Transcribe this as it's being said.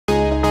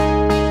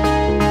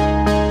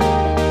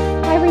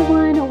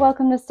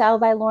welcome to Style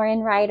by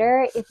Lauren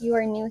Ryder. If you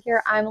are new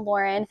here, I'm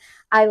Lauren.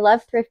 I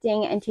love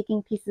thrifting and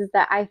taking pieces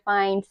that I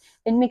find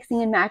and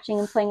mixing and matching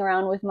and playing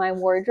around with my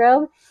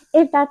wardrobe.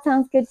 If that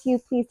sounds good to you,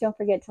 please don't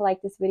forget to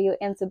like this video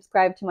and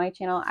subscribe to my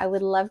channel. I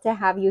would love to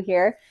have you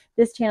here.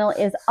 This channel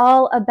is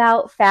all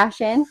about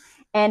fashion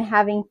and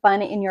having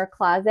fun in your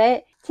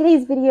closet.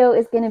 Today's video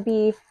is going to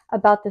be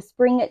about the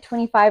Spring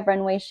 25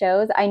 runway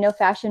shows. I know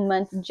Fashion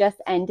Month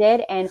just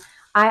ended and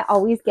I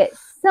always get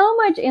so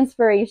much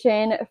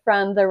inspiration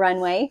from the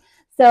runway.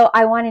 So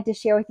I wanted to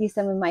share with you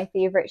some of my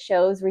favorite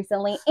shows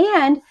recently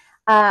and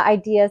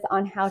ideas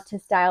on how to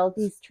style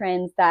these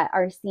trends that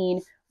are seen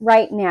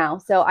right now.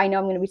 So I know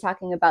I'm going to be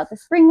talking about the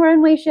spring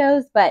runway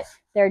shows, but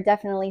there are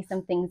definitely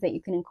some things that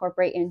you can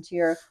incorporate into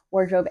your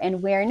wardrobe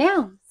and wear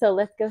now. So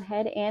let's go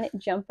ahead and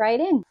jump right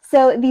in.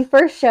 So the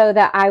first show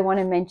that I want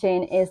to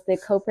mention is the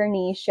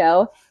Copernic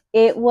show.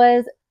 It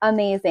was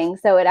amazing.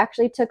 So it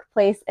actually took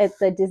place at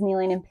the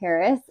Disneyland in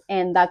Paris,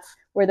 and that's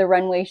where the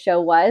runway show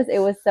was. It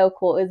was so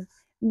cool. It was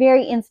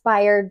very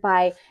inspired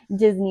by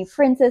Disney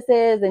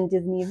princesses and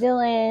Disney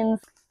villains.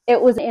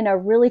 It was in a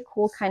really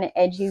cool kind of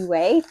edgy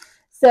way.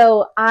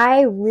 So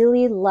I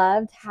really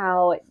loved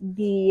how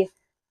the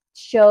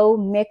show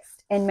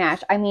mixed and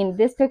matched. I mean,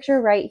 this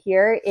picture right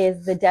here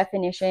is the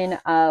definition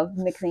of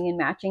mixing and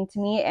matching to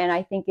me, and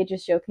I think it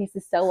just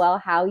showcases so well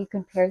how you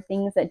compare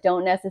things that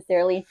don't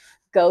necessarily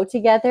go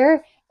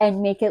together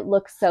and make it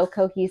look so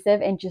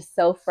cohesive and just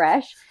so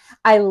fresh.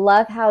 I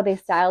love how they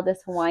styled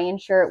this Hawaiian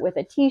shirt with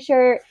a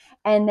t-shirt,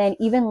 and then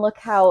even look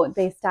how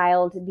they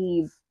styled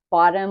the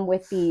bottom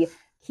with the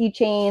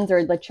keychains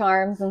or the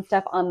charms and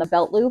stuff on the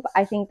belt loop.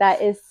 I think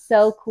that is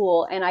so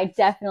cool, and I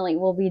definitely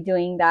will be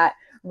doing that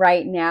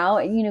right now.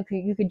 You know,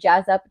 you could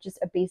jazz up just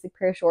a basic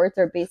pair of shorts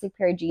or a basic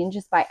pair of jeans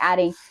just by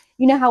adding,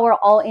 you know how we're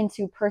all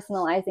into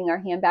personalizing our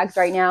handbags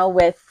right now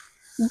with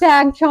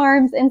bag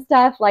charms and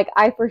stuff. Like,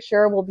 I for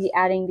sure will be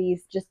adding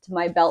these just to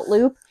my belt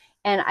loop,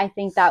 and I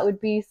think that would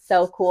be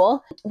so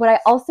cool. What I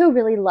also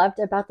really loved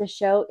about the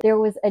show, there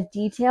was a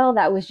detail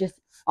that was just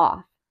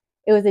off.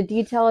 It was a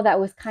detail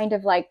that was kind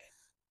of like,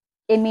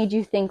 it made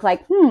you think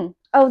like,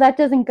 oh, that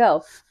doesn't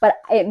go. But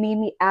it made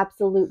me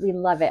absolutely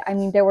love it. I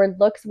mean, there were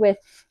looks with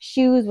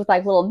shoes with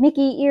like little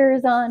Mickey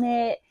ears on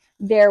it.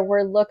 There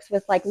were looks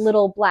with like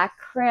little black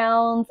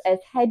crowns as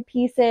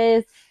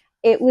headpieces.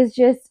 It was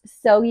just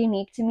so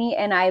unique to me.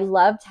 And I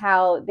loved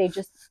how they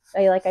just,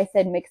 like I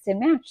said, mixed and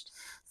matched.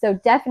 So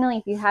definitely,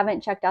 if you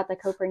haven't checked out the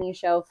Copernic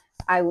show,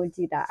 I would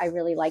do that. I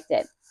really liked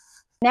it.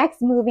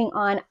 Next, moving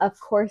on, of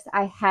course,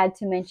 I had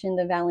to mention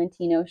the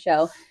Valentino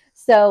show.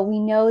 So we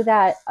know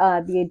that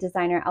the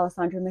designer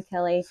Alessandro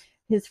Michele,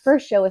 his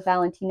first show with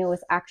Valentino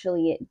was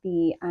actually at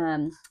the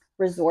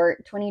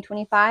Resort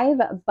 2025,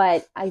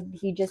 but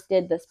he just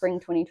did the Spring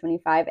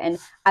 2025, and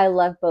I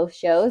love both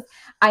shows.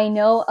 I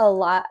know a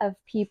lot of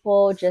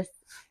people just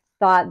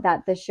thought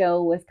that the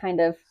show was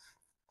kind of,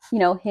 you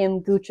know,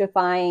 him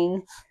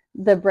Gucci-fying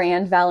the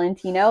brand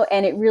Valentino,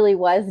 and it really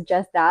was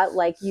just that.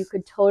 Like, you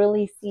could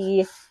totally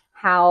see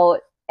how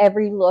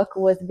every look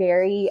was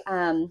very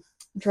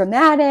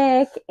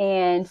dramatic,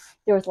 and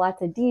there was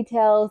lots of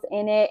details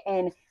in it.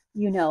 And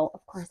you know,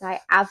 of course,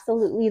 I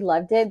absolutely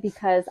loved it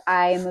because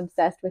I am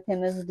obsessed with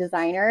him as a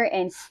designer,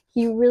 and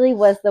he really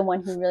was the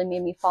one who really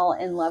made me fall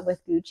in love with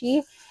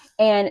Gucci.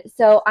 And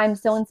so I'm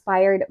so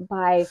inspired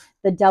by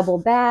the double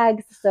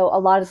bags. So a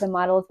lot of the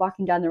models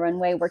walking down the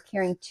runway were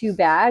carrying two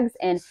bags,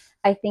 and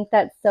I think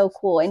that's so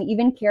cool. And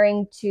even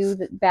carrying two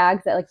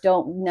bags that like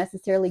don't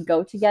necessarily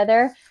go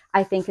together,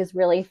 I think is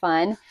really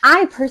fun.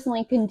 I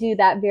personally can do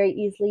that very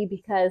easily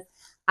because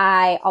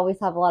I always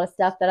have a lot of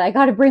stuff that I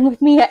got to bring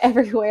with me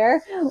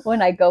everywhere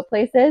when I go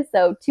places.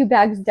 So two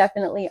bags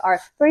definitely are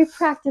very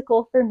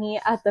practical for me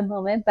at the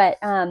moment, but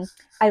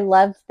I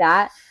loved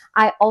that.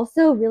 I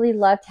also really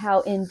loved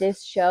how in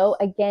this show,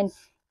 again,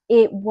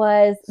 there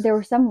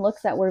were some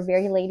looks that were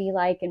very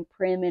ladylike and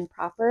prim and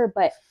proper,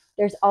 but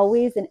there's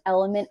always an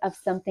element of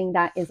something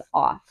that is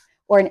off,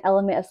 or an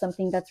element of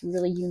something that's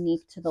really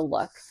unique to the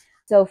look.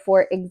 So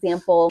for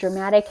example,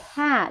 dramatic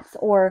hats,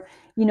 or,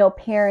 you know,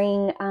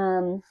 pairing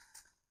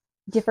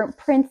different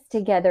prints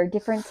together,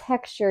 different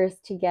textures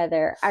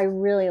together. I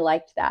really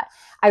liked that.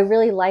 I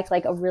really like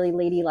a really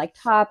ladylike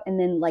top, and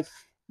then like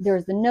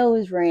there's the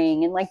nose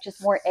ring and like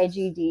just more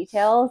edgy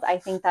details. I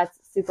think that's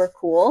super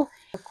cool.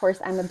 Of course,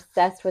 I'm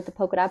obsessed with the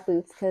polka dot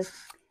boots because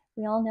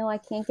we all know I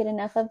can't get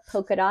enough of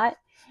polka dot.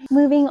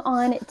 Moving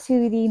on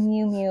to the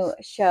Miu Miu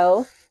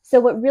show. So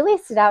what really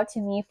stood out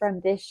to me from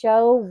this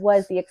show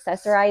was the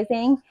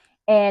accessorizing,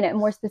 and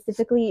more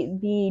specifically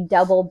the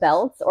double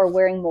belts, or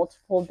wearing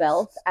multiple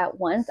belts at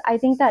once. I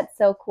think that's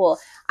so cool.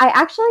 I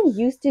actually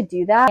used to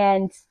do that,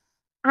 and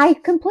I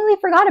completely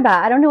forgot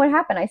about it. I don't know what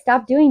happened. I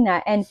stopped doing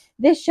that. And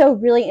this show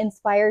really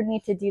inspired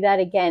me to do that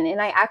again. And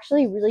I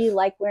actually really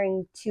like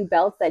wearing two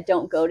belts that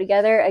don't go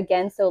together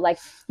again. So like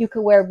you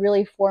could wear a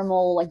really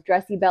formal, like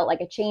dressy belt,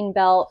 like a chain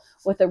belt,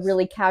 with a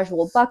really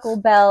casual buckle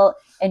belt,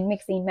 and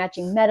mixing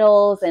matching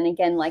metals. And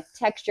again, like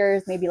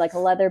textures, maybe like a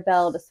leather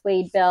belt, a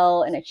suede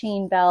belt, and a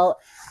chain belt.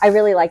 I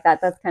really like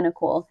that. That's kind of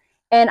cool.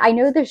 And I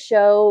know the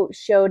show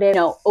showed it,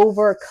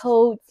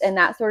 overcoats and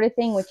that sort of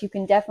thing, which you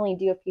can definitely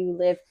do if you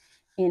live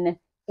in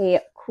a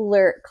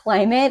cooler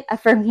climate.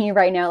 For me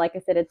right now, like I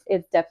said,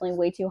 it's definitely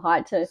way too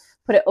hot to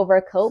put it over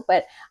a coat,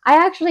 but I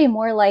actually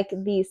more like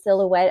the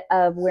silhouette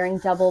of wearing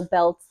double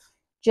belts,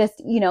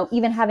 just,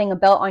 even having a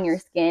belt on your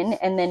skin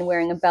and then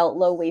wearing a belt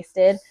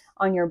low-waisted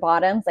on your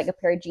bottoms, like a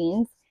pair of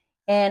jeans.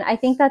 And I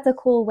think that's a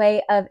cool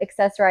way of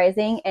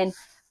accessorizing and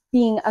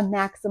being a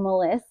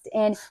maximalist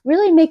and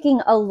really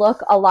making a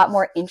look a lot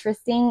more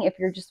interesting if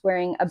you're just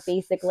wearing a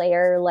basic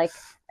layer like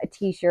a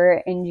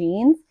t-shirt and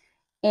jeans.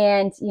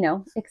 And,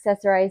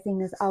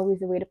 accessorizing is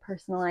always a way to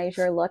personalize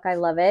your look. I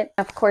love it.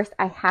 Of course,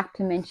 I have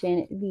to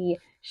mention the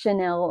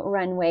Chanel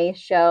Runway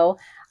show.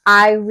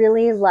 I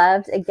really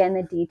loved, again,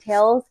 the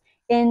details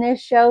in this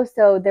show.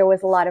 So there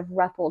was a lot of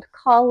ruffled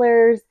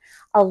collars,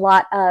 a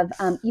lot of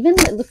even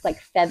it looks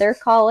like feather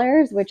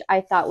collars, which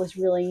I thought was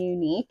really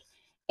unique.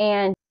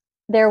 And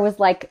there was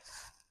like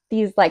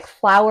these like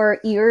flower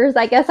ears,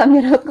 I guess I'm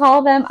gonna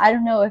call them. I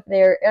don't know if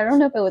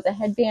it was a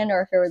headband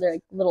or if it were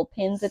like little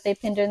pins that they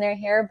pinned in their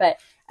hair, but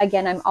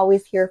again, I'm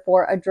always here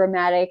for a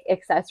dramatic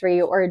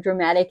accessory or a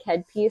dramatic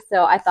headpiece.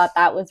 So I thought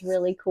that was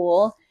really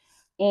cool.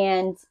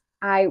 And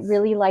I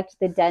really liked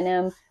the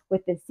denim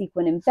with the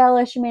sequin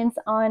embellishments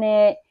on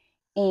it.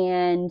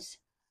 And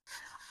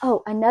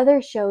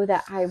another show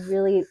that I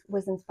really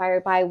was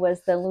inspired by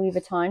was the Louis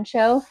Vuitton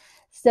show.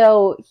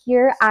 So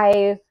here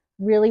I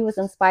really was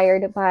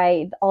inspired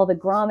by all the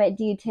grommet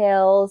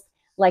details.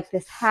 Like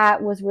this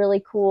hat was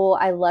really cool.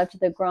 I loved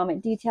the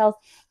grommet details.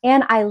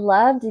 And I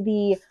loved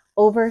the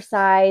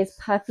oversized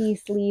puffy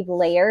sleeve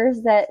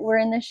layers that were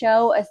in the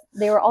show.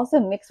 They were also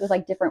mixed with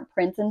like different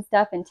prints and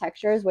stuff and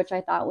textures, which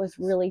I thought was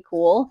really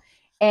cool.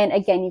 And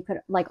again, you could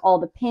like all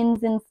the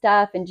pins and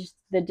stuff and just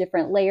the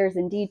different layers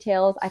and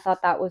details. I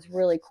thought that was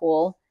really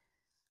cool.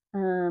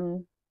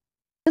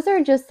 Those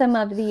are just some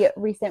of the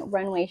recent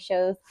runway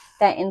shows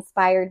that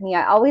inspired me.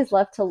 I always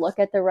love to look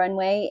at the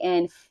runway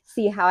and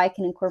see how I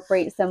can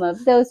incorporate some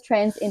of those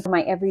trends into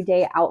my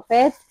everyday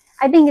outfits.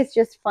 I think it's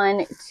just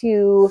fun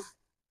to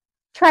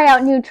try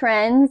out new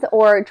trends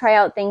or try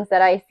out things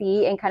that I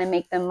see and kind of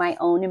make them my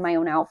own in my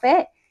own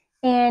outfit.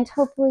 And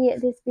hopefully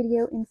this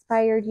video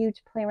inspired you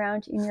to play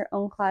around in your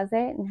own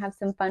closet and have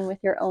some fun with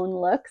your own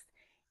looks.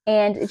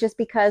 And just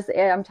because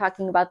I'm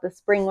talking about the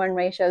spring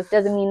runway shows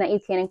doesn't mean that you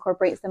can't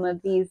incorporate some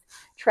of these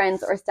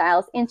trends or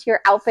styles into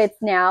your outfits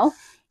now.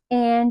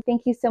 And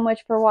thank you so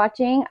much for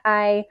watching.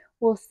 I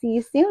will see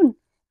you soon.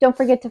 Don't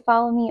forget to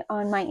follow me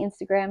on my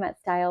Instagram at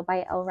Style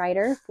by Elle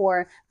Ryder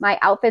for my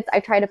outfits.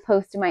 I try to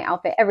post my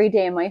outfit every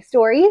day in my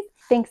stories.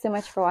 Thanks so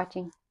much for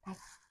watching.